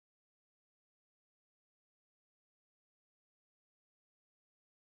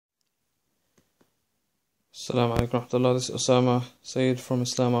Assalamu alaikum warahmatullah. This is Osama Sayyid from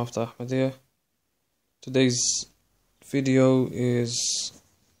Islam After Ahmadiyya. Today's video is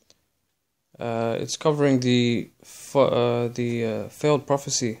it's covering the failed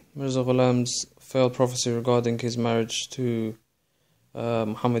prophecy, Mirza Ghulam's failed prophecy regarding his marriage to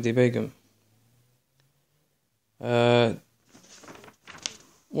Muhammadi Begum.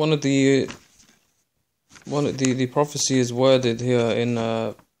 One of the prophecy is worded here in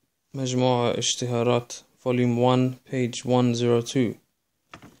Majmu'a Ishtiharat, Volume 1, page 102.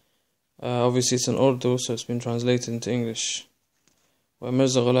 Obviously it's in Urdu, so it's been translated into English, where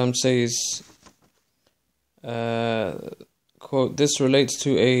Mirza Ghulam says, quote, "This relates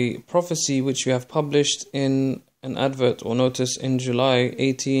to a prophecy which we have published in an advert or notice in July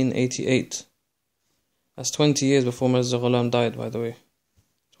 1888. That's 20 years before Mirza Ghulam died, by the way.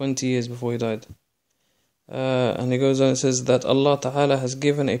 20 years before he died. And he goes on and says that Allah Ta'ala has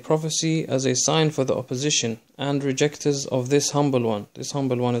given a prophecy as a sign for the opposition and rejectors of this humble one." This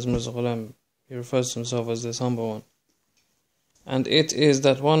humble one is Mirza Ghulam. He refers to himself as this humble one. "And it is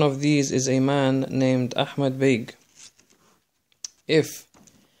that one of these is a man named Ahmad Begum. If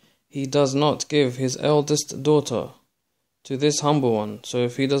he does not give his eldest daughter to this humble one," so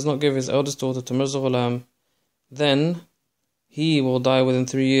if he does not give his eldest daughter to Mirza Ghulam, "then he will die within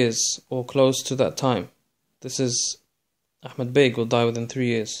 3 years or close to that time." This is Ahmad Beg will die within 3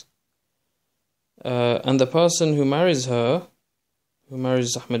 years. "And the person who marries her, who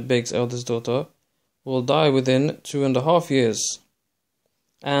marries Ahmad Beg's eldest daughter, will die within 2.5 years.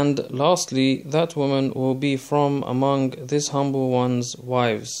 And lastly, that woman will be from among this humble one's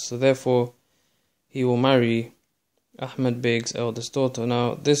wives. So therefore, he will marry Ahmad Beg's eldest daughter."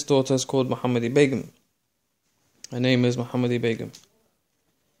 Now, this daughter is called Muhammadi Begum. Her name is Muhammadi Begum.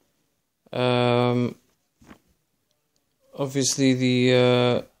 Obviously,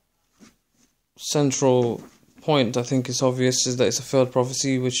 the central point, I think is obvious, is that it's a failed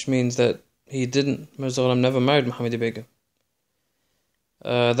prophecy, which means that Mirza Ghulam never married Muhammadi Begum.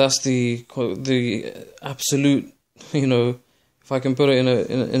 That's the absolute, if I can put it in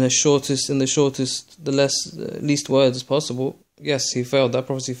the least words as possible. Yes, he failed. That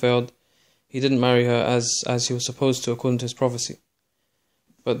prophecy failed. He didn't marry her as he was supposed to according to his prophecy.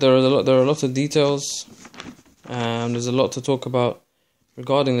 But there are a lot of details. There's a lot to talk about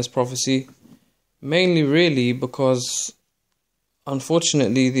regarding this prophecy, mainly really because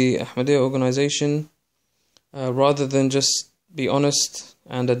unfortunately the Ahmadiyya organization, rather than just be honest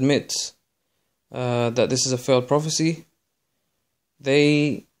and admit that this is a failed prophecy,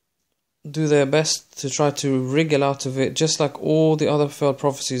 they do their best to try to wriggle out of it, just like all the other failed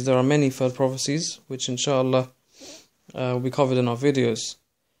prophecies. There are many failed prophecies, which inshallah will be covered in our videos.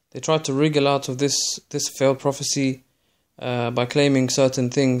 They try to wriggle out of this failed prophecy by claiming certain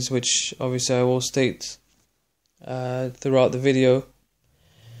things, which obviously I will state throughout the video.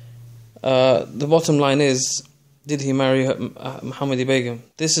 The bottom line is, did he marry Muhammadi Begum?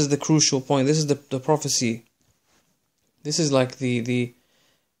 This is the crucial point. This is the prophecy. This is like the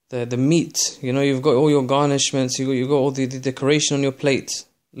meat. You've got all your garnishments. You got all the decoration on your plate.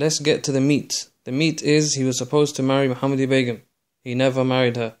 Let's get to the meat. The meat is he was supposed to marry Muhammadi Begum. He never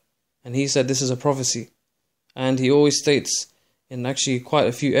married her. And he said this is a prophecy. And he always states in actually quite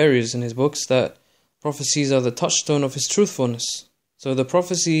a few areas in his books that prophecies are the touchstone of his truthfulness. So the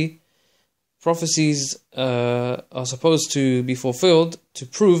prophecies are supposed to be fulfilled to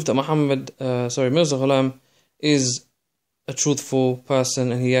prove that Mirza Ghulam is a truthful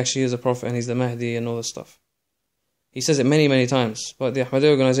person, and he actually is a prophet, and he's the Mahdi and all this stuff. He says it many, many times. But the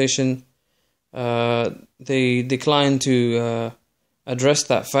Ahmadiyya organization, they decline to address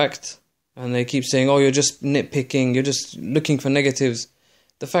that fact, and they keep saying, "Oh, you're just nitpicking, you're just looking for negatives."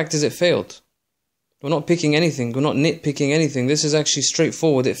 The fact is, it failed. We're not picking anything, we're not nitpicking anything. This is actually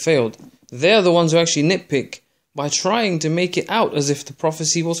straightforward. It failed. They're the ones who actually nitpick by trying to make it out as if the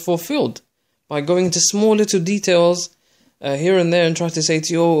prophecy was fulfilled, by going into small little details here and there and try to say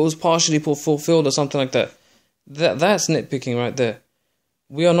to you, "Oh, it was partially fulfilled," or something like that. That's nitpicking right there.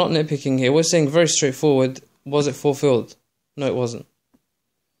 We are not nitpicking here. We're saying very straightforward, was it fulfilled? No, it wasn't.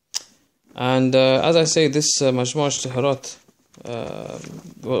 And as I say, this Majmu'a Ishtiharat,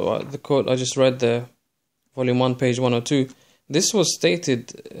 the quote I just read there, Volume 1, page 102, this was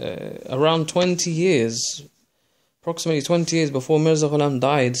stated around 20 years, approximately 20 years before Mirza Ghulam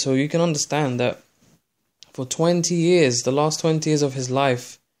died. So you can understand that for 20 years, the last 20 years of his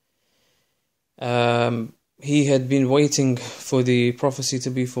life, he had been waiting for the prophecy to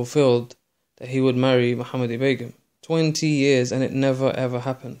be fulfilled, that he would marry Muhammadi Begum. 20 years, and it never ever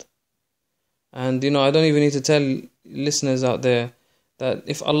happened. And I don't even need to tell listeners out there that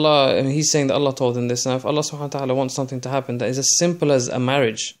if Allah, and he's saying that Allah told him this, and if Allah subhanahu wa ta'ala wants something to happen that is as simple as a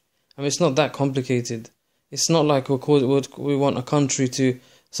marriage, I mean, it's not that complicated. It's not like we want a country to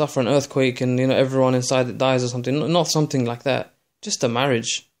suffer an earthquake and, everyone inside it dies or something. Not something like that. Just a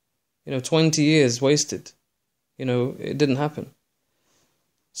marriage. 20 years wasted. It didn't happen.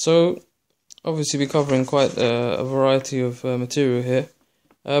 So, obviously we're covering quite a variety of material here.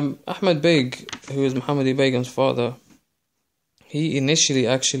 Ahmad Beg, who is Muhammadi Begum's father, he initially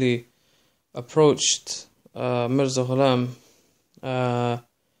actually approached Mirza Ghulam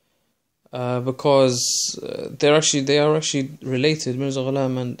because they are actually related. Mirza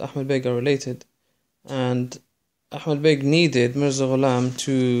Ghulam and Ahmad Beg are related, and Ahmad Beg needed Mirza Ghulam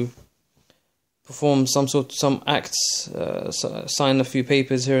to perform some acts, sign a few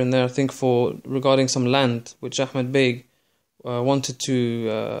papers here and there, I think regarding some land which Ahmad Beg wanted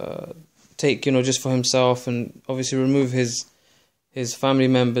to take, just for himself, and obviously remove his family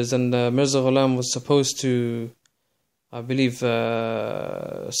members. And Mirza Ghulam was supposed to, I believe,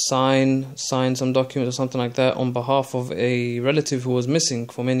 sign some document or something like that on behalf of a relative who was missing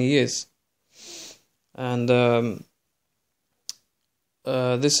for many years. And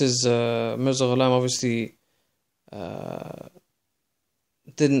this is Mirza Ghulam obviously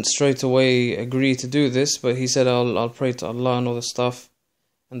didn't straight away agree to do this, but he said, I'll pray to Allah and all this stuff.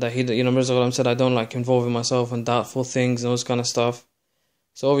 And that Mirza Ghulam said, I don't like involving myself in doubtful things and all this kind of stuff.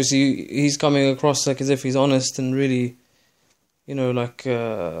 So obviously he's coming across like as if he's honest and really,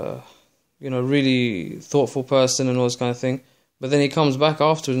 really thoughtful person and all this kind of thing. But then he comes back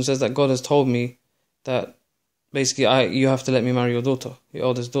afterwards and says that God has told me that basically you have to let me marry your daughter, your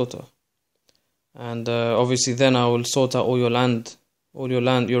eldest daughter. And obviously then I will sort out all your land,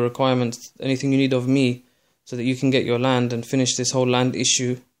 your requirements, anything you need of me, so that you can get your land and finish this whole land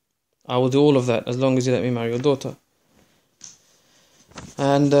issue. I will do all of that as long as you let me marry your daughter.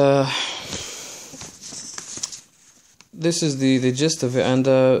 And this is the gist of it. And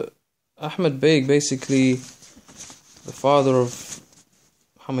Ahmad Beg, basically the father of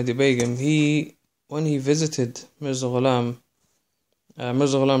Muhammadi Begum, when he visited Mirza Ghulam,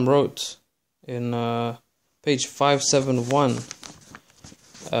 Mirza Ghulam wrote in page 571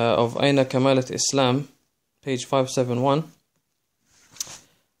 of Aina Kamalat Islam, page 571,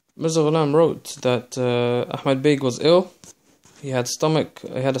 Mirza Ghulam wrote that Ahmad Beg was ill. He had a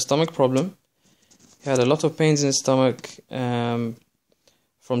stomach problem. He had a lot of pains in his stomach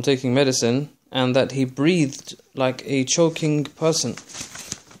from taking medicine, and that he breathed like a choking person,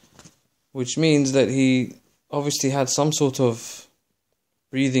 which means that he obviously had some sort of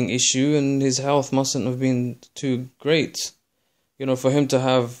breathing issue, and his health mustn't have been too great, for him to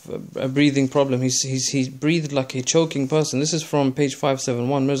have a breathing problem. He breathed like a choking person. This is from page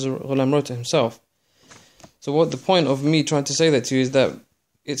 571. Mirza Ghulam wrote it himself. So what the point of me trying to say that to you is that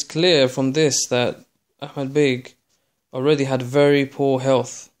it's clear from this that Ahmad Beg already had very poor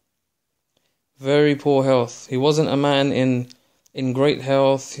health. Very poor health. He wasn't a man in great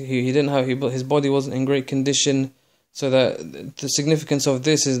health. He didn't have, his body wasn't in great condition. So that the significance of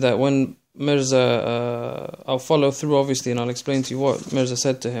this is that when Mirza, I'll follow through obviously, and I'll explain to you what Mirza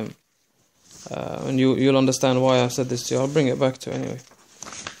said to him, and you'll understand why I said this to you. I'll bring it back to you anyway.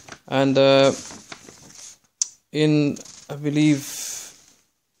 And in, I believe,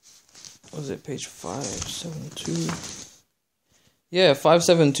 what was it, page 572? Yeah,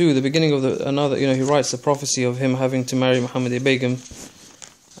 572, the beginning of he writes the prophecy of him having to marry Muhammadi Begum.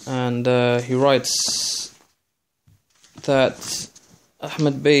 And he writes that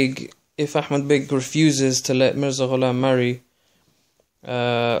if Ahmad Beg refuses to let Mirza Ghulam marry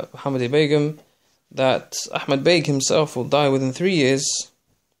Muhammadi Begum, that Ahmad Beg himself will die within 3 years.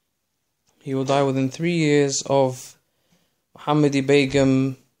 He will die within 3 years of Muhammadi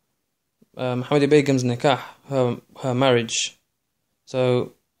Begum's nikah, her marriage.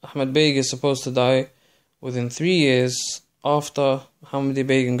 So Ahmad Beg is supposed to die within 3 years after Muhammadi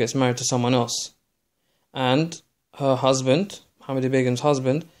Begum gets married to someone else. And her husband, Muhammadi Begum's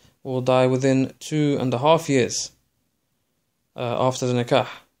husband, will die within 2.5 years after the nikah.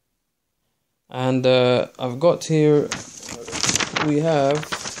 And I've got here, we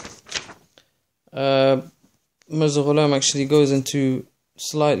have Mirza Ghulam actually goes into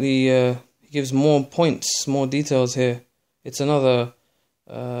slightly, he gives more points, more details here. It's another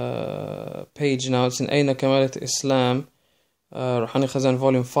page now. It's in Aina Kamalat Islam, Ruhani Khazan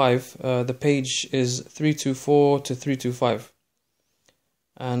volume 5. The page is 324 to 325.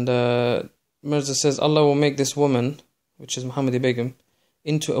 And Mirza says, Allah will make this woman, which is Muhammadi Begum,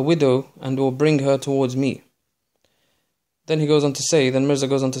 into a widow and will bring her towards me. Then Mirza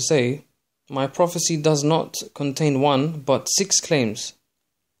goes on to say, my prophecy does not contain one, but 6 claims.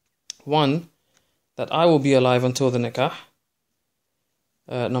 1, that I will be alive until the nikah.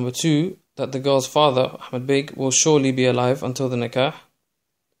 Number 2, that the girl's father, Ahmad Beg, will surely be alive until the nikah.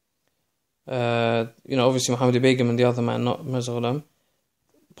 Obviously Muhammadi Begum and the other man, not Mirza Ghulam.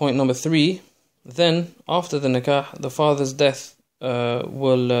 Point number 3, then after the nikah, the father's death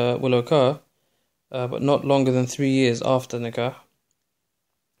will occur, but not longer than 3 years after nikah.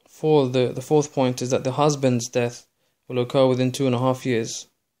 The fourth point is that the husband's death will occur within 2.5 years.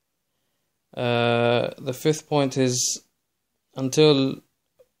 The fifth point is until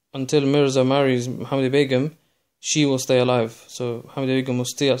Mirza marries Muhammadi Begum, she will stay alive. So Muhammadi Begum will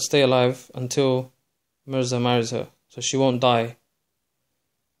stay alive until Mirza marries her. So she won't die.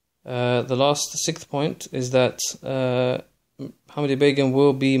 The sixth point is that Muhammadi Begum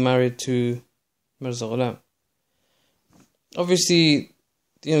will be married to Mirza Ghulam. Obviously,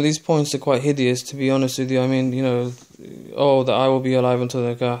 these points are quite hideous, to be honest with you. I mean, that I will be alive until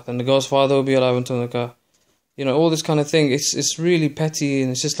the nikah, then the girl's father will be alive until the nikah. All this kind of thing. It's really petty,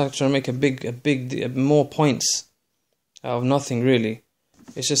 and it's just like trying to make more points out of nothing, really.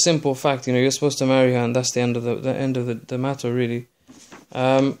 It's a simple fact. You're supposed to marry her, and that's the end of the matter, really.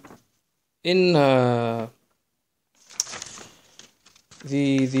 In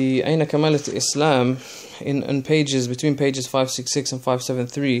the Aina Kamalat Islam, in pages between pages 566 and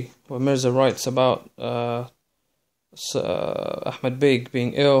 573, where Mirza writes about Ahmad Beg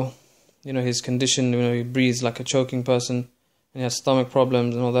being ill, his condition, he breathes like a choking person, and he has stomach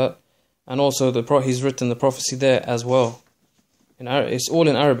problems and all that, and also he's written the prophecy there as well. It's all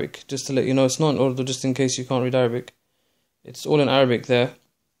in Arabic, just to let you know. It's not in Urdu, just in case you can't read Arabic. It's all in Arabic there,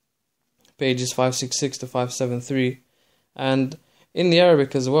 pages 566 to 573, and in the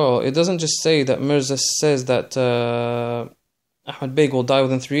Arabic as well, it doesn't just say that Mirza says that Ahmad Beg will die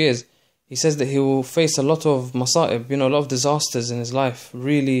within 3 years. He says that he will face a lot of masa'ib, a lot of disasters in his life.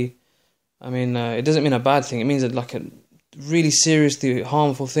 Really, it doesn't mean a bad thing. It means that like a really seriously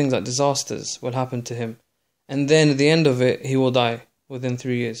harmful things, like disasters, will happen to him. And then at the end of it, he will die within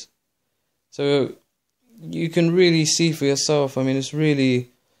 3 years. So you can really see for yourself. It's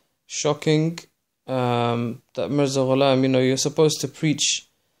really shocking. That Mirza Ghulam, you're supposed to preach,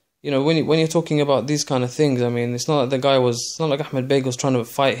 when you're talking about these kind of things. It's not like it's not like Ahmad Beg was trying to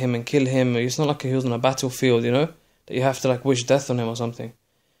fight him and kill him. It's not like he was on a battlefield, that you have to wish death on him or something.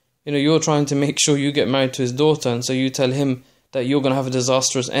 You're trying to make sure you get married to his daughter, and so you tell him that you're going to have a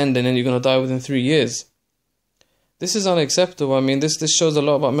disastrous end and then you're going to die within 3 years. This is unacceptable. This shows a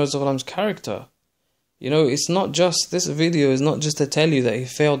lot about Mirza Ghulam's character. It's not just, this video is not just to tell you that he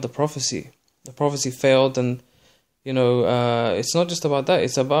failed the prophecy. The prophecy failed, and it's not just about that.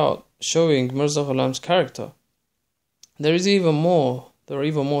 It's about showing Mirza Ghulam's character. There are even more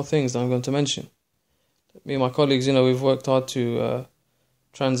things that I'm going to mention. Me and my colleagues, we've worked hard to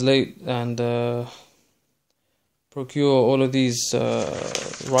translate and procure all of these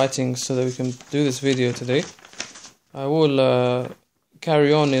writings so that we can do this video today. I will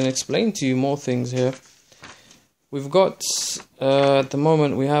carry on and explain to you more things here. We've got at the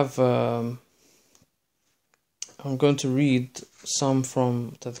moment we have. I'm going to read some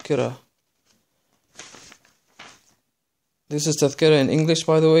from Tadhkirah. This is Tadhkirah in English,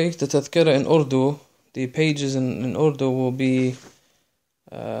 by the way. The Tadhkirah in Urdu, the pages in Urdu will be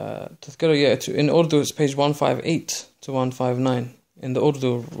Tadhkirah, in Urdu it's page 158 to 159 in the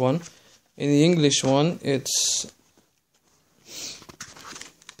Urdu one. In the English one, it's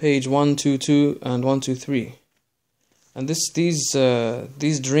page 122 and 123. And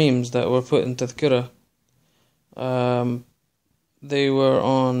these dreams that were put in Tadhkirah, they were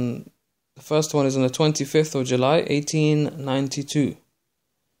on, the first one is on the 25th of July 1892.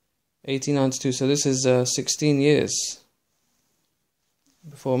 So this is 16 years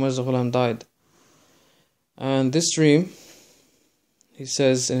before Mirza Ghulam died. And this dream, he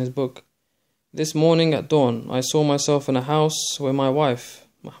says in his book, this morning at dawn I saw myself in a house where my wife,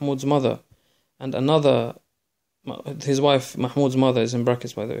 Mahmud's mother, and another, his wife Mahmud's mother is in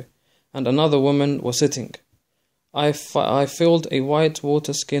brackets, by the way, and another woman were sitting. I filled a white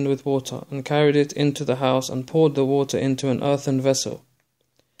water skin with water and carried it into the house and poured the water into an earthen vessel.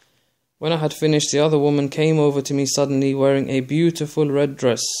 When I had finished, the other woman came over to me suddenly wearing a beautiful red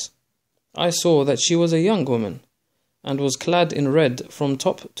dress. I saw that she was a young woman and was clad in red from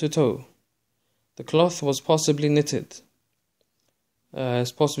top to toe. The cloth was possibly knitted.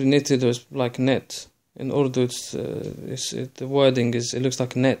 It's possibly knitted, or it's like net. In Urdu, the wording is, it looks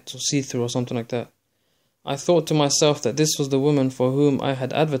like net or see-through or something like that. I thought to myself that this was the woman for whom I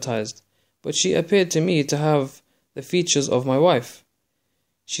had advertised, but she appeared to me to have the features of my wife.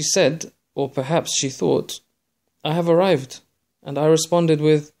 She said, or perhaps she thought, I have arrived, and I responded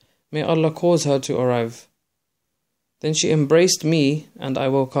with, may Allah cause her to arrive. Then she embraced me, and I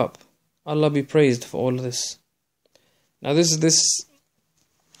woke up. Allah be praised for all of this. Now this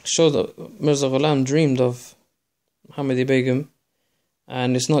shows that Mirza Ghulam dreamed of Muhammadi Begum,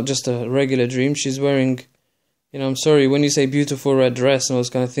 and it's not just a regular dream. She's wearing, I'm sorry, when you say beautiful red dress and all this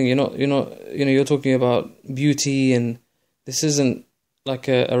kind of thing, you're talking about beauty, and this isn't like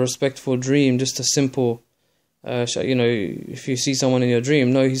a respectful dream, just a simple, if you see someone in your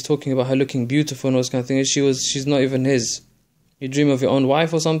dream. No, he's talking about her looking beautiful and all this kind of thing. She's not even his. You dream of your own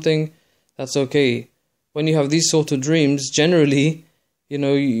wife or something, that's okay. When you have these sort of dreams, generally,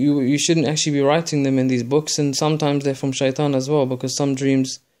 you shouldn't actually be writing them in these books, and sometimes they're from shaitan as well, because some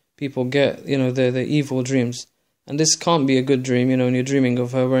dreams people get, they're evil dreams. And this can't be a good dream, when you're dreaming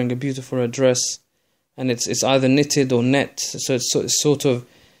of her wearing a beautiful red dress, and it's either knitted or net, so it's sort of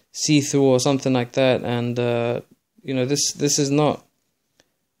see-through or something like that. And this is not,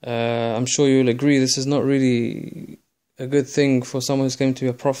 I'm sure you'll agree, this is not really a good thing for someone who's claiming to be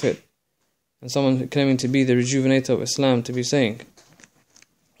a prophet and someone claiming to be the rejuvenator of Islam to be saying.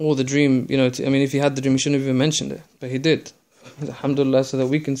 Or the dream, if he had the dream, he shouldn't have even mentioned it, but he did. Alhamdulillah, so that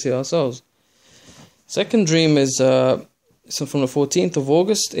we can see ourselves. Second dream is from the 14th of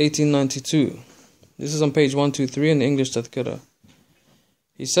August, 1892. This is on page 123 in the English Tadhkirah.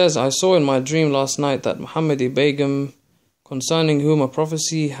 He says, I saw in my dream last night that Muhammadi Begum, concerning whom a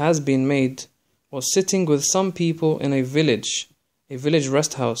prophecy has been made, was sitting with some people in a village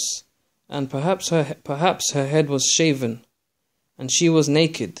rest house, and perhaps her head was shaven, and she was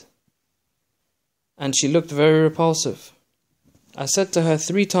naked, and she looked very repulsive. I said to her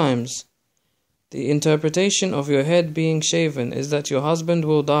 3 times, the interpretation of your head being shaven is that your husband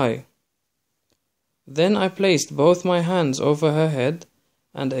will die. Then I placed both my hands over her head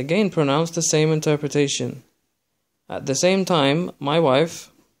and again pronounced the same interpretation. At the same time, my wife,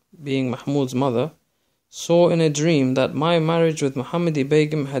 being Mahmud's mother, saw in a dream that my marriage with Muhammadi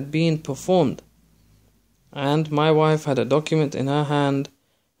Begum had been performed, and my wife had a document in her hand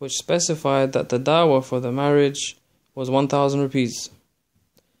which specified that the dawah for the marriage was 1,000 rupees.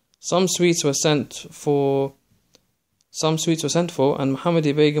 Some sweets were sent for, and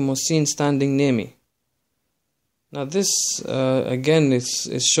Muhammadi Begum was seen standing near me. Now this, again, it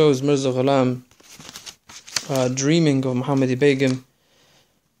shows Mirza Ghulam dreaming of Muhammadi Begum.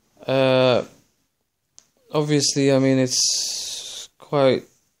 Obviously, it's quite,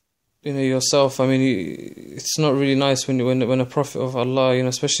 yourself, it's not really nice when a prophet of Allah,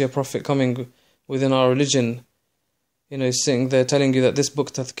 especially a prophet coming within our religion, is sitting there telling you that this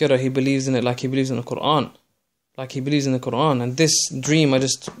book, Tadhkirah, he believes in it like he believes in the Quran. And these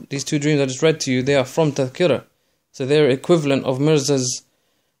 2 dreams I just read to you, they are from Tadhkirah. So they're equivalent of Mirza's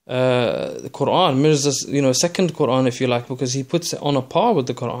Quran, Mirza's, second Quran, if you like, because he puts it on a par with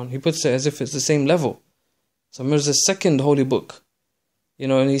the Quran. He puts it as if it's the same level. So Mirza's second holy book,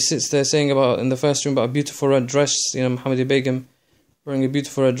 and he sits there saying about, in the first dream, about a beautiful red dress, Muhammadi Begum wearing a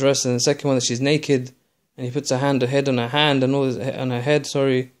beautiful red dress, and the second one that she's naked, and he puts her head on her hand, and all this, on her head,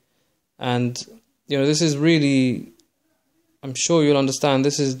 and, this is really, I'm sure you'll understand,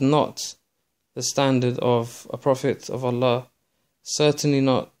 this is not the standard of a prophet of Allah, certainly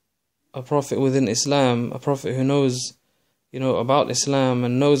not a prophet within Islam, a prophet who knows, about Islam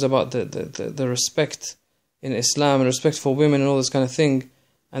and knows about the respect in Islam and respect for women and all this kind of thing.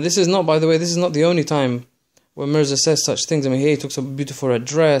 And this is not, by the way, this is not the only time where Mirza says such things. Here he talks about beautiful red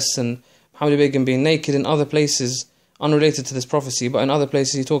dress and Muhammadi Begum being naked in other places, unrelated to this prophecy, but in other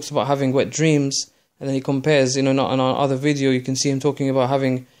places he talks about having wet dreams, and then he compares, not on our other video, you can see him talking about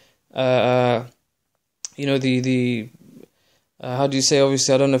having how do you say,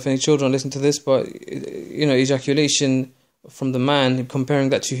 obviously I don't know if any children listen to this, but ejaculation from the man,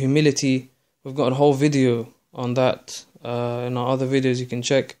 comparing that to humility. We've got a whole video on that in our other videos you can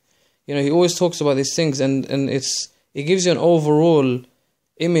check. He always talks about these things, and it gives you an overall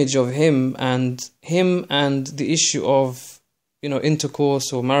image of him and the issue of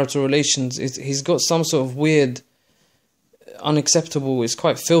intercourse or marital relations. He's got some sort of weird, unacceptable, it's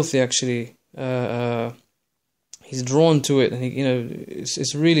quite filthy actually, he's drawn to it, and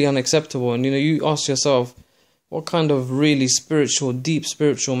it's really unacceptable. And you ask yourself, what kind of really deep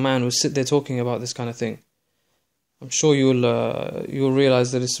spiritual man would sit there talking about this kind of thing? I'm sure you'll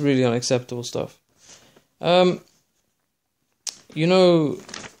realize that it's really unacceptable stuff. That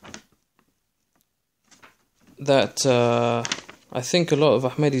I think a lot of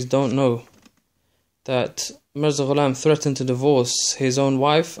Ahmadis don't know that Mirza Ghulam threatened to divorce his own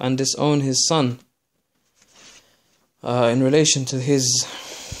wife and disown his son in relation to his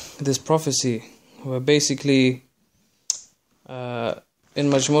this prophecy, where basically in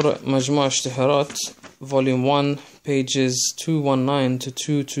Majmu' Ishtiharat, volume 1, pages 219 to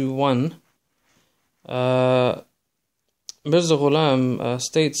 221, Mirza Ghulam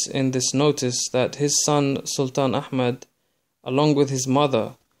states in this notice that his son Sultan Ahmad, along with his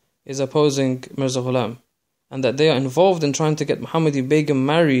mother, is opposing Mirza Ghulam, and that they are involved in trying to get Muhammadi Begum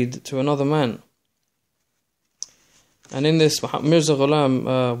married to another man. And in this, Mirza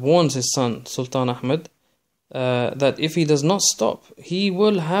Ghulam warns his son Sultan Ahmad that if he does not stop, he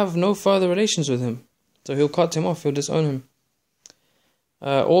will have no further relations with him. So he'll cut him off, he'll disown him.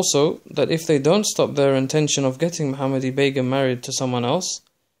 Also, that if they don't stop their intention of getting Muhammadi Begum married to someone else,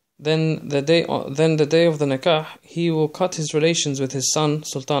 then the day of the nikah, he will cut his relations with his son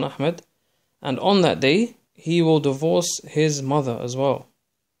Sultan Ahmad, and on that day he will divorce his mother as well.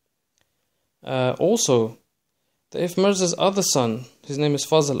 Also, that if Mirza's other son, his name is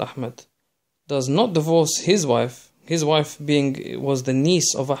Fazl Ahmad, does not divorce his wife was the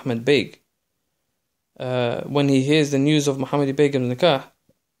niece of Ahmad Beg, when he hears the news of Muhammadi Begum's nikah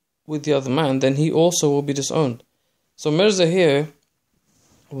with the other man, then he also will be disowned. So Mirza here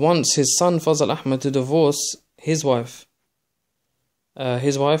wants his son Fazl Ahmad to divorce his wife.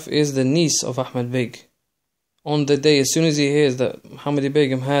 His wife is the niece of Ahmad Beg. On the day, as soon as he hears that Muhammadi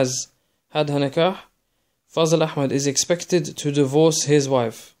Begum has had her nikah, Fazl Ahmad is expected to divorce his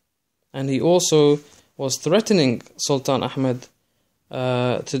wife. And he also was threatening Sultan Ahmad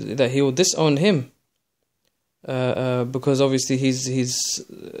that he will disown him, because obviously he's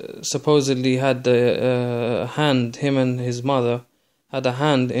supposedly had a hand, him and his mother had a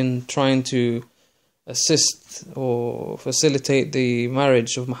hand in trying to assist or facilitate the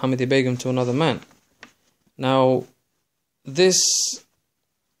marriage of Muhammadi Begum to another man. Now, this,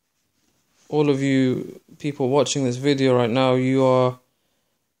 all of you people watching this video right now, you are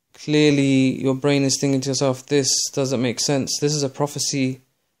clearly, your brain is thinking to yourself, this doesn't make sense. This is a prophecy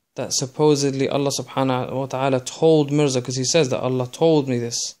that supposedly Allah subhanahu wa ta'ala told Mirza, because he says that Allah told me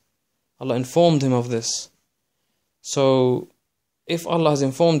this. Allah informed him of this. So, if Allah has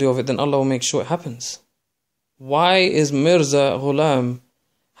informed you of it, then Allah will make sure it happens. Why is Mirza Ghulam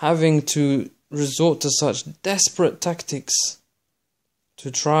having to resort to such desperate tactics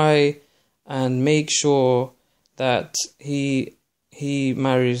to try and make sure that he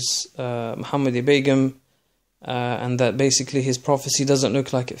marries Muhammadi Begum, and that basically his prophecy doesn't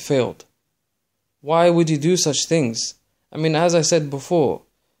look like it failed? Why would he do such things? I mean, as I said before,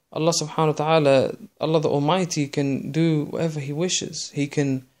 Allah subhanahu wa ta'ala, Allah the Almighty, can do whatever He wishes. He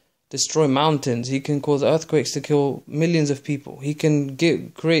can destroy mountains, He can cause earthquakes to kill millions of people, He can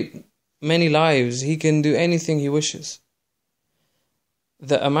create many lives, He can do anything He wishes.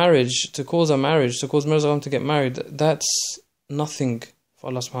 That to cause Mirza Ghulam to get married, that's nothing for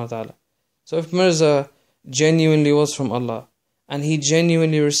Allah subhanahu wa ta'ala. So if Mirza genuinely was from Allah, and he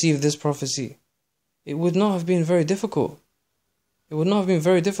genuinely received this prophecy, it would not have been very difficult. It would not have been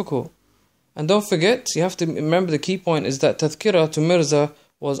very difficult. And don't forget, you have to remember, the key point is that Tadhkirah to Mirza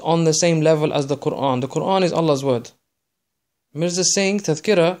was on the same level as the Quran. The Quran is Allah's word. Mirza saying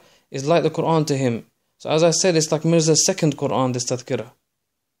Tadhkirah is like the Quran to him. So as I said, it's like Mirza's second Quran, this Tadhkirah.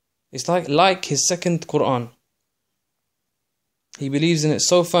 It's like his second Quran. He believes in it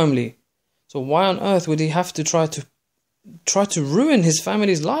so firmly. So why on earth would he have to try to ruin his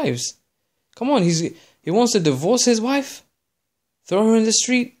family's lives? Come on, he wants to divorce his wife, throw her in the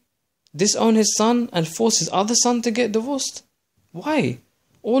street, disown his son, and force his other son to get divorced? Why?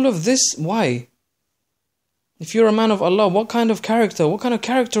 All of this, why? If you're a man of Allah, what kind of character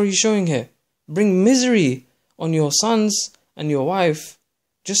are you showing here? Bring misery on your sons and your wife,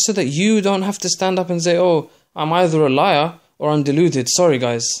 just so that you don't have to stand up and say, oh, I'm either a liar or I'm deluded. Sorry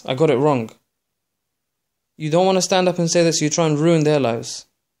guys, I got it wrong. You don't want to stand up and say this, so you try and ruin their lives.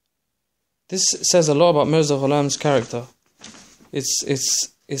 This says a lot about Mirza Ghulam's character.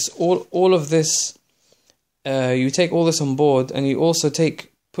 It's all of this. You take all this on board, and you also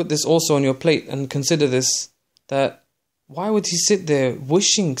put this also on your plate and consider this, that why would he sit there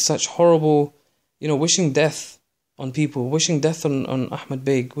wishing such horrible, wishing death on people, wishing death on Ahmad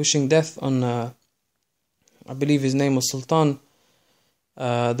Beg, wishing death on, I believe his name was Sultan,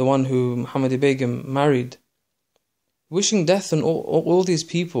 the one who Muhammadi Begum married. Wishing death on all these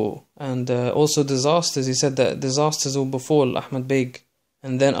people, and also disasters. He said that disasters will befall Ahmad Beg,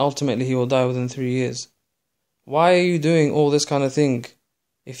 and then ultimately he will die within 3 years. Why are you doing all this kind of thing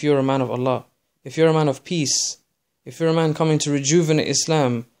if you're a man of Allah? If you're a man of peace, if you're a man coming to rejuvenate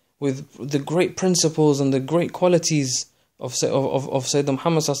Islam with the great principles and the great qualities of Sayyidina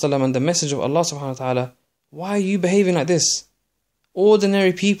Muhammad sallallahu alaihi wasallam and the message of Allah subhanahu wa ta'ala, why are you behaving like this?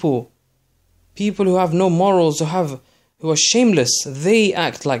 Ordinary people, people who have no morals, who are shameless, they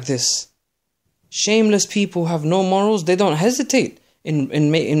act like this. Shameless people have no morals. They don't hesitate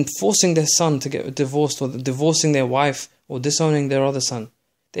in forcing their son to get divorced, or divorcing their wife, or disowning their other son.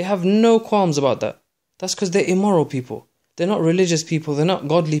 They have no qualms about that. That's because they're immoral people. They're not religious people. They're not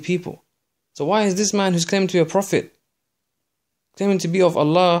godly people. So why is this man who's claiming to be a prophet, claiming to be of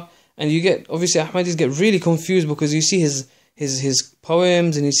Allah, and you get, obviously Ahmadis get really confused because you see his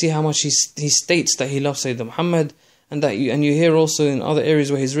poems, and you see how much he states that he loves Sayyidina Muhammad, and you hear also in other areas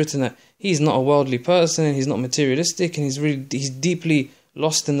where he's written that he's not a worldly person, and he's not materialistic, and he's deeply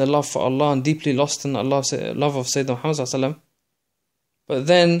lost in the love for Allah, and deeply lost in the love of Sayyidina Muhammad sallallahu alaihi wasallam. But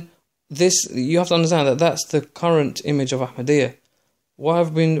then you have to understand that that's the current image of Ahmadiyya.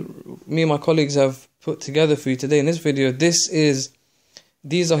 What me and my colleagues have put together for you today in this video,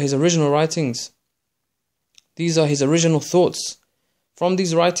 these are his original writings. These are his original thoughts. From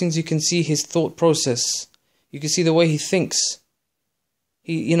these writings you can see his thought process. You can see the way he thinks.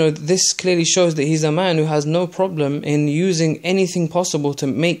 This clearly shows that he's a man who has no problem in using anything possible to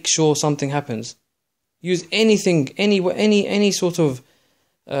make sure something happens. Use anything, any sort of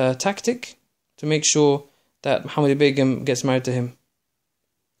tactic to make sure that Muhammadi Begum gets married to him.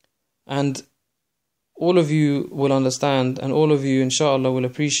 And all of you will understand, and all of you inshallah will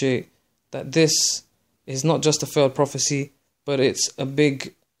appreciate that this is not just a failed prophecy, but it's a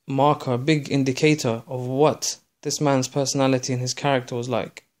big marker, a big indicator of what this man's personality and his character was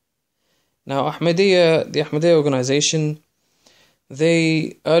like. Now the Ahmadiyya organization,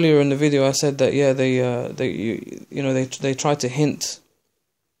 earlier in the video I said that they tried to hint.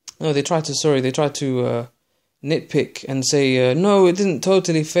 No, they tried to nitpick and say no, it didn't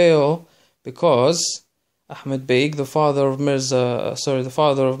totally fail, because Ahmad Beg, the father of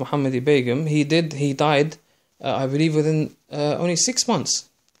Muhammadi Begum, he died, I believe, within only 6 months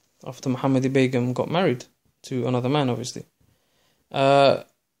after Muhammadi Begum got married to another man, obviously. Now,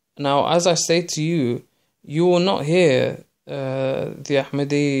 as I say to you, you will not hear the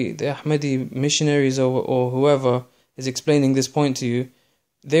Ahmadi missionaries or whoever is explaining this point to you.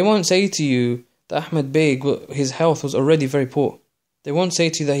 They won't say to you that Ahmad Beg, his health was already very poor. They won't say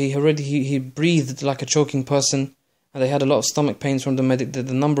to you that he breathed like a choking person, and they had a lot of stomach pains from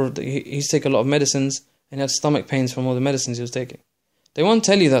he's taken a lot of medicines, and he had stomach pains from all the medicines he was taking. They won't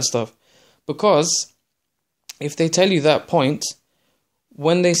tell you that stuff, because if they tell you that point,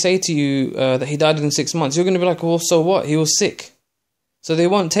 when they say to you that he died in 6 months, you're going to be like, well, so what? He was sick. So they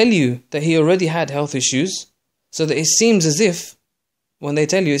won't tell you that he already had health issues, so that it seems as if, when they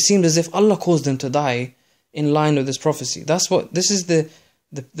tell you, it seems as if Allah caused him to die in line with this prophecy. This is the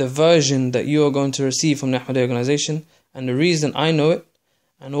version that you are going to receive from the Ahmadiyya organization. And the reason I know it,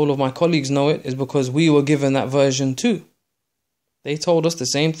 and all of my colleagues know it, is because we were given that version too. They told us the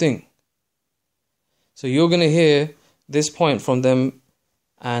same thing. So you're going to hear this point from them,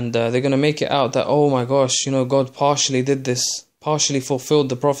 and they're going to make it out that, oh my gosh, God partially did this, partially fulfilled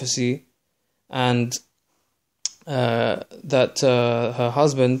the prophecy, and that her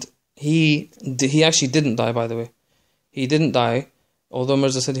husband, he actually didn't die, by the way. He didn't die, although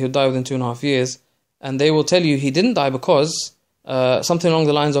Mirza said he would die within 2.5 years. And they will tell you he didn't die because something along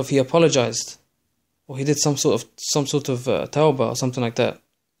the lines of he apologized, or he did some sort of tawbah or something like that.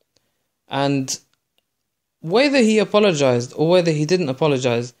 And whether he apologized or whether he didn't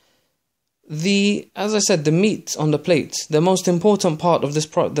apologize, as I said, the meat on the plate, the most important part of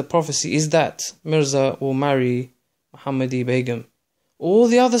the prophecy is that Mirza will marry Muhammadi Begum. All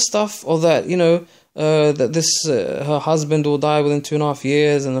the other stuff, or that her husband will die within 2.5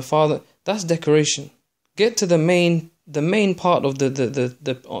 years, and the father, that's decoration. Get to the main part of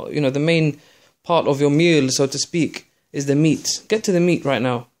the main part of your meal, so to speak, is the meat. Get to the meat right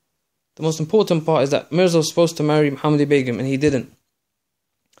now. The most important part is that Mirza was supposed to marry Muhammadi Begum, and he didn't.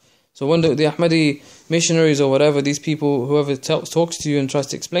 So when the Ahmadi missionaries or whatever, these people, whoever talks to you and tries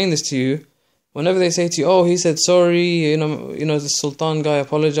to explain this to you, whenever they say to you, oh, he said sorry, the Sultan guy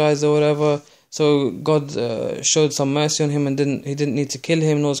apologized or whatever, so God showed some mercy on him and he didn't need to kill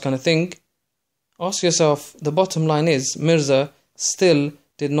him and all this kind of thing, ask yourself, the bottom line is, Mirza still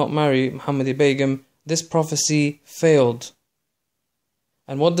did not marry Muhammadi Begum. This prophecy failed.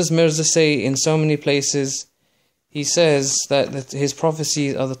 And what does Mirza say in so many places? He says that his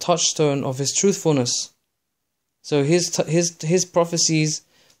prophecies are the touchstone of his truthfulness. So his prophecies,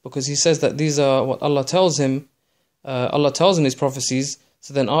 because he says that these are what Allah tells him, Allah tells him these prophecies,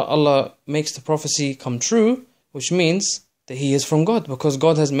 so then Allah makes the prophecy come true, which means that he is from God, because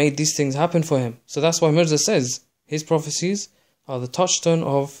God has made these things happen for him. So that's why Mirza says his prophecies are the touchstone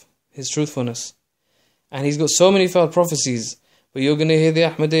of his truthfulness. And he's got so many failed prophecies, But you're going to hear the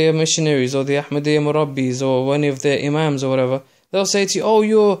Ahmadiyya missionaries or the Ahmadiyya Murabbis or any of their imams or whatever. They'll say to you, oh,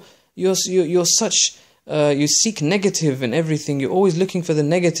 you're such, you seek negative in everything. You're always looking for the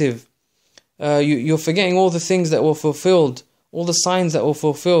negative. You're forgetting all the things that were fulfilled, all the signs that were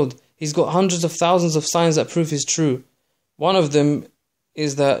fulfilled. He's got hundreds of thousands of signs that prove he's true. One of them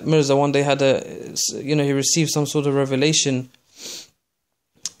is that Mirza one day had he received some sort of revelation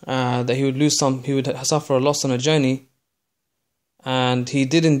that he would suffer a loss on a journey. And he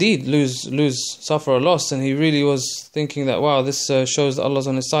did indeed suffer a loss, and he really was thinking that, wow, this shows that Allah's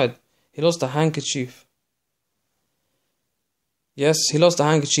on his side. He lost a handkerchief. Yes, he lost a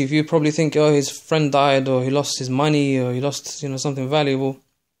handkerchief. You probably think, oh, his friend died, or he lost his money, or he lost, something valuable.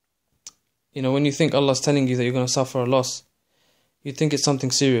 When you think Allah's telling you that you're going to suffer a loss, you think it's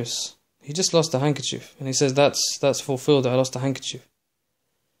something serious. He just lost a handkerchief, and he says that's fulfilled. I lost a handkerchief.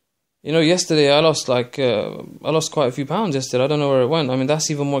 Yesterday I lost quite a few pounds yesterday. I don't know where it went. I mean,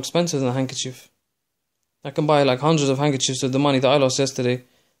 that's even more expensive than a handkerchief. I can buy hundreds of handkerchiefs with the money that I lost yesterday.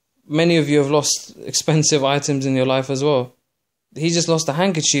 Many of you have lost expensive items in your life as well. He just lost a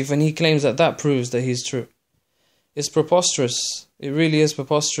handkerchief, and he claims that proves that he's true. It's preposterous. It really is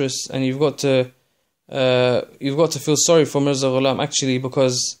preposterous, and you've got to feel sorry for Mirza Ghulam actually,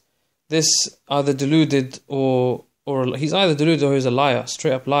 because this either deluded or he's either deluded or he's a liar,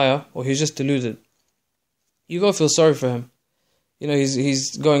 straight up liar, or he's just deluded. You gotta feel sorry for him.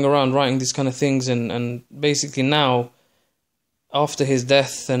 He's going around writing these kind of things, and basically now, after his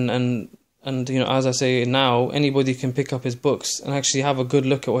death, and as I say now, anybody can pick up his books and actually have a good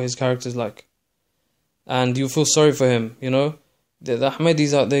look at what his character's like, and you feel sorry for him. The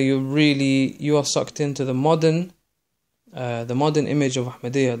Ahmadis out there, you are sucked into the modern image of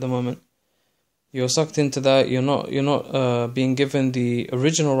Ahmadiyya at the moment. You're sucked into that. You're not being given the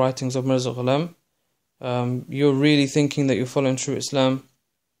original writings of Mirza Ghulam. You're really thinking that you're following true Islam.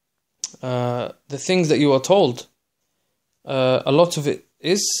 The things that you are told, a lot of it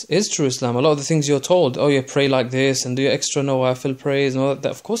is true Islam. A lot of the things you're told, oh, you pray like this and do your extra nawafil praise and all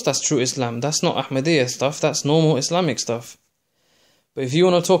that. Of course, that's true Islam. That's not Ahmadiyya stuff. That's normal Islamic stuff. But if you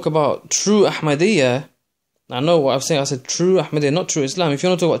want to talk about true Ahmadiyya, I know what I'm saying. I said true Ahmadiyya, not true Islam. If you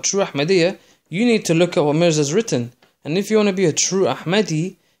want to talk about true Ahmadiyya, you need to look at what Mirza's written. And if you want to be a true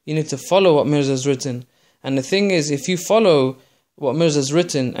Ahmadi, you need to follow what Mirza's written. And the thing is, if you follow what Mirza's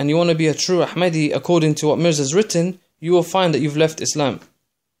written and you want to be a true Ahmadi according to what Mirza's written, you will find that you've left Islam.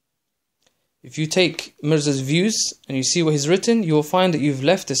 If you take Mirza's views and you see what he's written, you will find that you've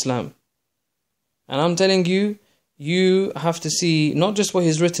left Islam. And I'm telling you, you have to see not just what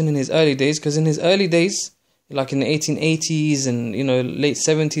he's written in his early days, because in his early days, like in the 1880s and late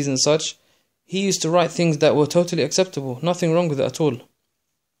 70s and such, he used to write things that were totally acceptable. Nothing wrong with it at all.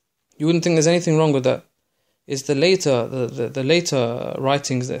 You wouldn't think there's anything wrong with that. It's the later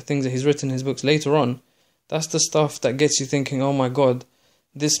writings, the things that he's written in his books later on, that's the stuff that gets you thinking, oh my God,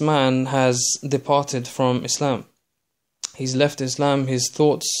 this man has departed from Islam. He's left Islam. His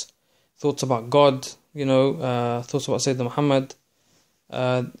thoughts about God, thoughts about Sayyidina Muhammad,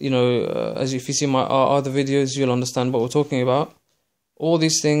 as if you see my other videos, you'll understand what we're talking about. All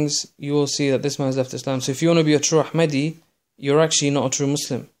these things, you will see that this man has left Islam. So if you want to be a true Ahmadi, you're actually not a true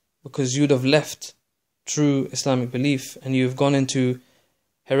Muslim, because you'd have left true Islamic belief and you've gone into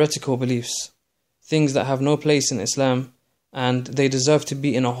heretical beliefs, things that have no place in Islam, and they deserve to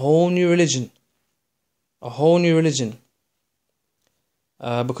be in a whole new religion. A whole new religion.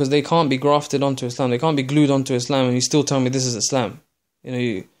 Because they can't be grafted onto Islam. They can't be glued onto Islam and you still tell me this is Islam.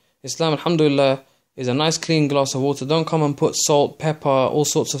 Islam, alhamdulillah, is a nice clean glass of water. Don't come and put salt, pepper, all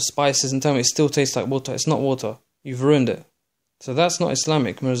sorts of spices and tell me it still tastes like water. It's not water. You've ruined it. So that's not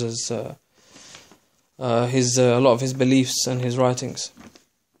Islamic, Mirza's, a lot of his beliefs and his writings.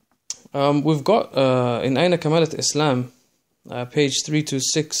 We've got in Aina Kamalat Islam, page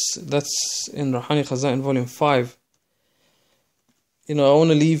 326, that's in Rahani Khazain, volume 5. I want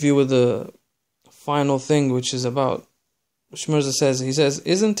to leave you with a final thing, which Mirza says, he says,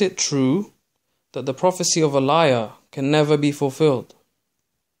 isn't it true that the prophecy of a liar can never be fulfilled?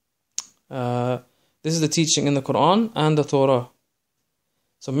 This is the teaching in the Quran and the Torah.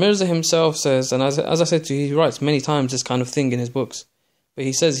 So Mirza himself says, and as I said to you, he writes many times this kind of thing in his books. But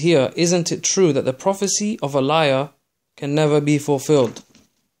he says here, isn't it true that the prophecy of a liar can never be fulfilled?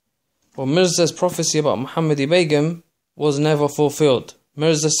 Well, Mirza's prophecy about Muhammadi Begum was never fulfilled.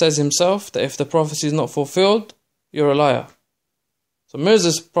 Mirza says himself that if the prophecy is not fulfilled, you're a liar. So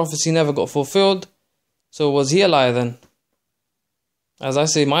Mirza's prophecy never got fulfilled. So was he a liar then? As I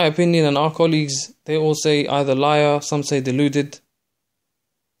say, my opinion and our colleagues, they all say either liar, some say deluded.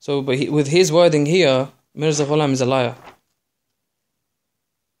 So, with his wording here, Mirza Ghulam is a liar.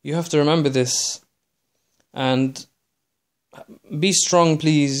 You have to remember this, and be strong,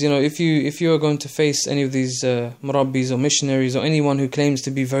 please. You know, if you are going to face any of these murabbis or missionaries or anyone who claims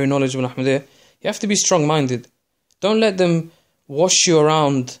to be very knowledgeable in Ahmadiyya, you have to be strong-minded. Don't let them wash you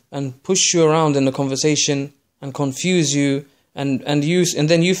around and push you around in the conversation and confuse you, and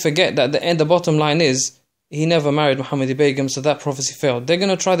then you forget that the bottom line is he never married Muhammadi Begum, so that prophecy failed. They're going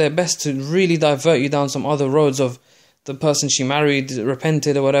to try their best to really divert you down some other roads of the person she married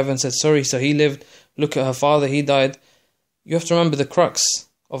repented or whatever and said sorry, so he lived. Look at her father, he died. You have to remember the crux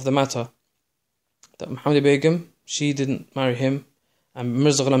of the matter, that Muhammadi Begum, she didn't marry him, and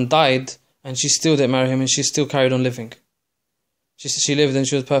Mirza Ghulam died and she still didn't marry him, and she still carried on living. She lived and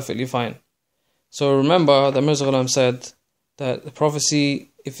she was perfectly fine. So remember that Mirza Ghulam said that the prophecy,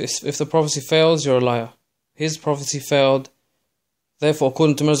 if the prophecy fails, you're a liar. His prophecy failed, therefore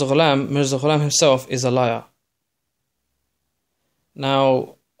according to Mirza Ghulam himself is a liar.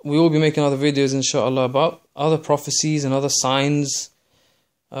 Now, we will be making other videos inshallah about other prophecies and other signs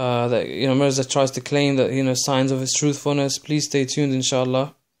that, you know, Mirza tries to claim that, you know, signs of his truthfulness. Please stay tuned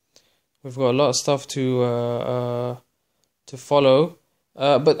inshallah. We've got a lot of stuff to follow.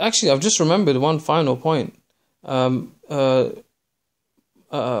 But actually, I've just remembered one final point. Mirza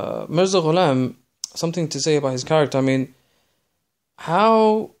Ghulam, something to say about his character. I mean,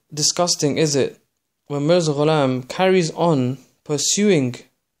 how disgusting is it when Mirza Ghulam carries on pursuing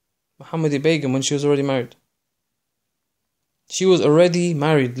Muhammadi Begum when she was already married? She was already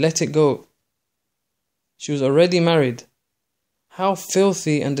married. Let it go. She was already married. How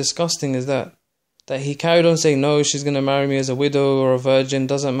filthy and disgusting is that? That he carried on saying, no, she's going to marry me as a widow or a virgin,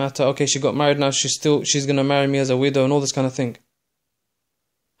 doesn't matter. Okay, she got married now, she's going to marry me as a widow and all this kind of thing.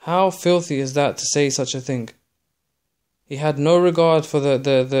 How filthy is that to say such a thing? He had no regard for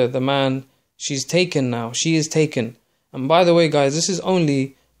the man. She's taken now. She is taken. And by the way, guys, this is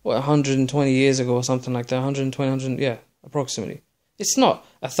only, 120 years ago or something like that. 120, yeah, approximately. It's not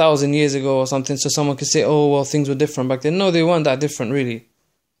 1,000 years ago or something, so someone could say, oh, well, things were different back then. No, they weren't that different, really.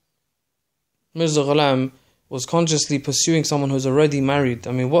 Mirza Ghulam was consciously pursuing someone who's already married.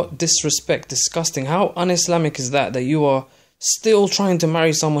 I mean, what disrespect, disgusting. How un-Islamic is that you are still trying to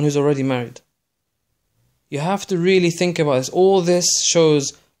marry someone who's already married? You have to really think about this. All this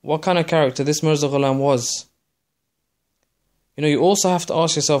shows what kind of character this Mirza Ghulam was. You know, you also have to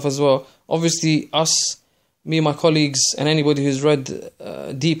ask yourself as well, obviously me and my colleagues and anybody who's read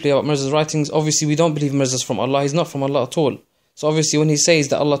deeply about Mirza's writings, obviously we don't believe Mirza's from Allah. He's not from Allah at all. So obviously when he says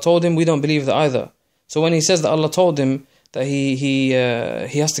that Allah told him, we don't believe that either. So when he says that Allah told him that he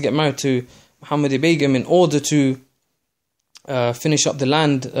has to get married to Muhammadi Begum in order to finish up the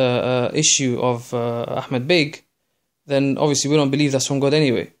land issue of Ahmad Beg, then obviously we don't believe that's from God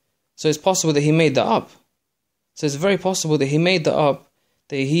anyway. So it's possible that he made that up. So it's very possible that he made that up,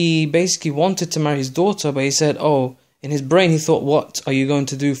 that he basically wanted to marry his daughter, but he said, oh, in his brain he thought, what are you going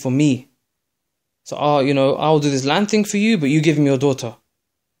to do for me? So, you know, I'll do this land thing for you, but you give me your daughter.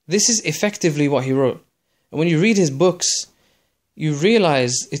 This is effectively what he wrote. And when you read his books, you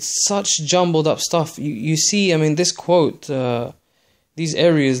realize it's such jumbled up stuff. You see, I mean, this quote, these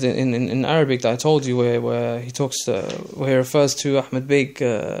areas in Arabic that I told you where he talks, where he refers to Ahmad Beg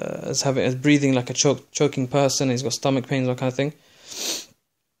as breathing like a choking person, he's got stomach pains, that kind of thing.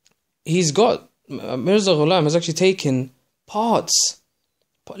 He's got, Mirza Ghulam has actually taken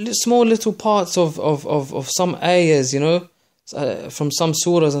small little parts of some ayahs, you know, from some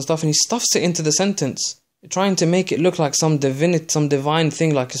surahs and stuff, and he stuffs it into the sentence, trying to make it look like some divine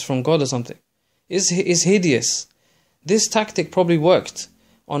thing, like it's from God or something. It's hideous. This tactic probably worked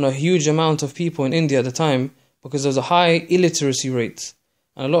on a huge amount of people in India at the time because there was a high illiteracy rate.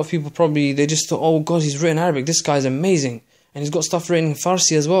 And a lot of people probably, they just thought, oh God, he's written Arabic, this guy's amazing. And he's got stuff written in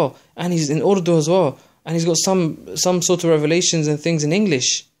Farsi as well. And he's in Urdu as well. And he's got some sort of revelations and things in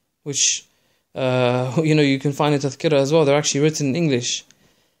English, which, you know, you can find in Tadhkirah as well. They're actually written in English.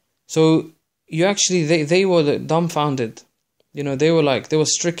 So you actually, they were dumbfounded. You know, they were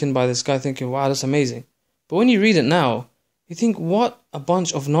stricken by this guy thinking, wow, that's amazing. But when you read it now, you think, what a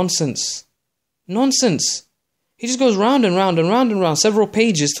bunch of nonsense. Nonsense. He just goes round and round and round and round, several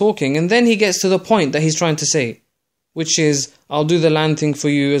pages talking, and then he gets to the point that he's trying to say, which is, I'll do the land thing for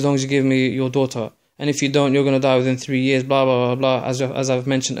you as long as you give me your daughter. And if you don't, you're going to die within 3 years, blah, blah, blah, blah, as I've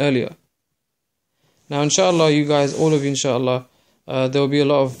mentioned earlier. Now, inshallah, you guys, all of you, inshallah, there will be a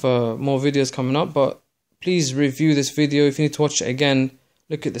lot of more videos coming up, but please review this video. If you need to watch it again,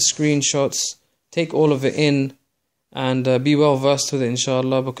 look at the screenshots, take all of it in, and be well versed with it,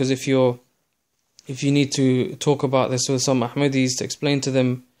 inshallah, because if you need to talk about this with some Ahmadis to explain to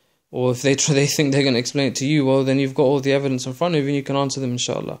them or if they think they're going to explain it to you, well, then you've got all the evidence in front of you and you can answer them,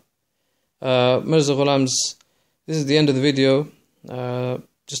 inshallah. Mirza Ghulam's, this is the end of the video.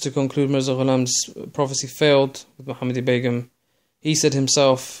 Just to conclude, Mirza Ghulam's prophecy failed with Muhammadi Begum. He said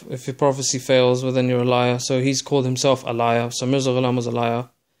himself, if your prophecy fails, well then you're a liar. So he's called himself a liar. So Mirza Ghulam was a liar.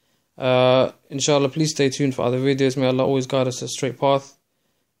 Inshallah, please stay tuned for other videos. May Allah always guide us to a straight path.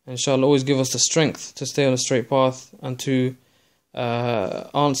 Inshallah, always give us the strength to stay on a straight path and to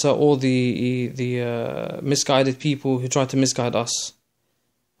answer all the misguided people who try to misguide us.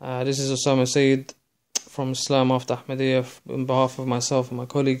 This is Osama Sayyid from Islam After Ahmadiyya. On behalf of myself and my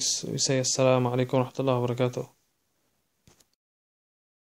colleagues, we say Assalamu alaikum wa rahmatullahi wa barakatuh.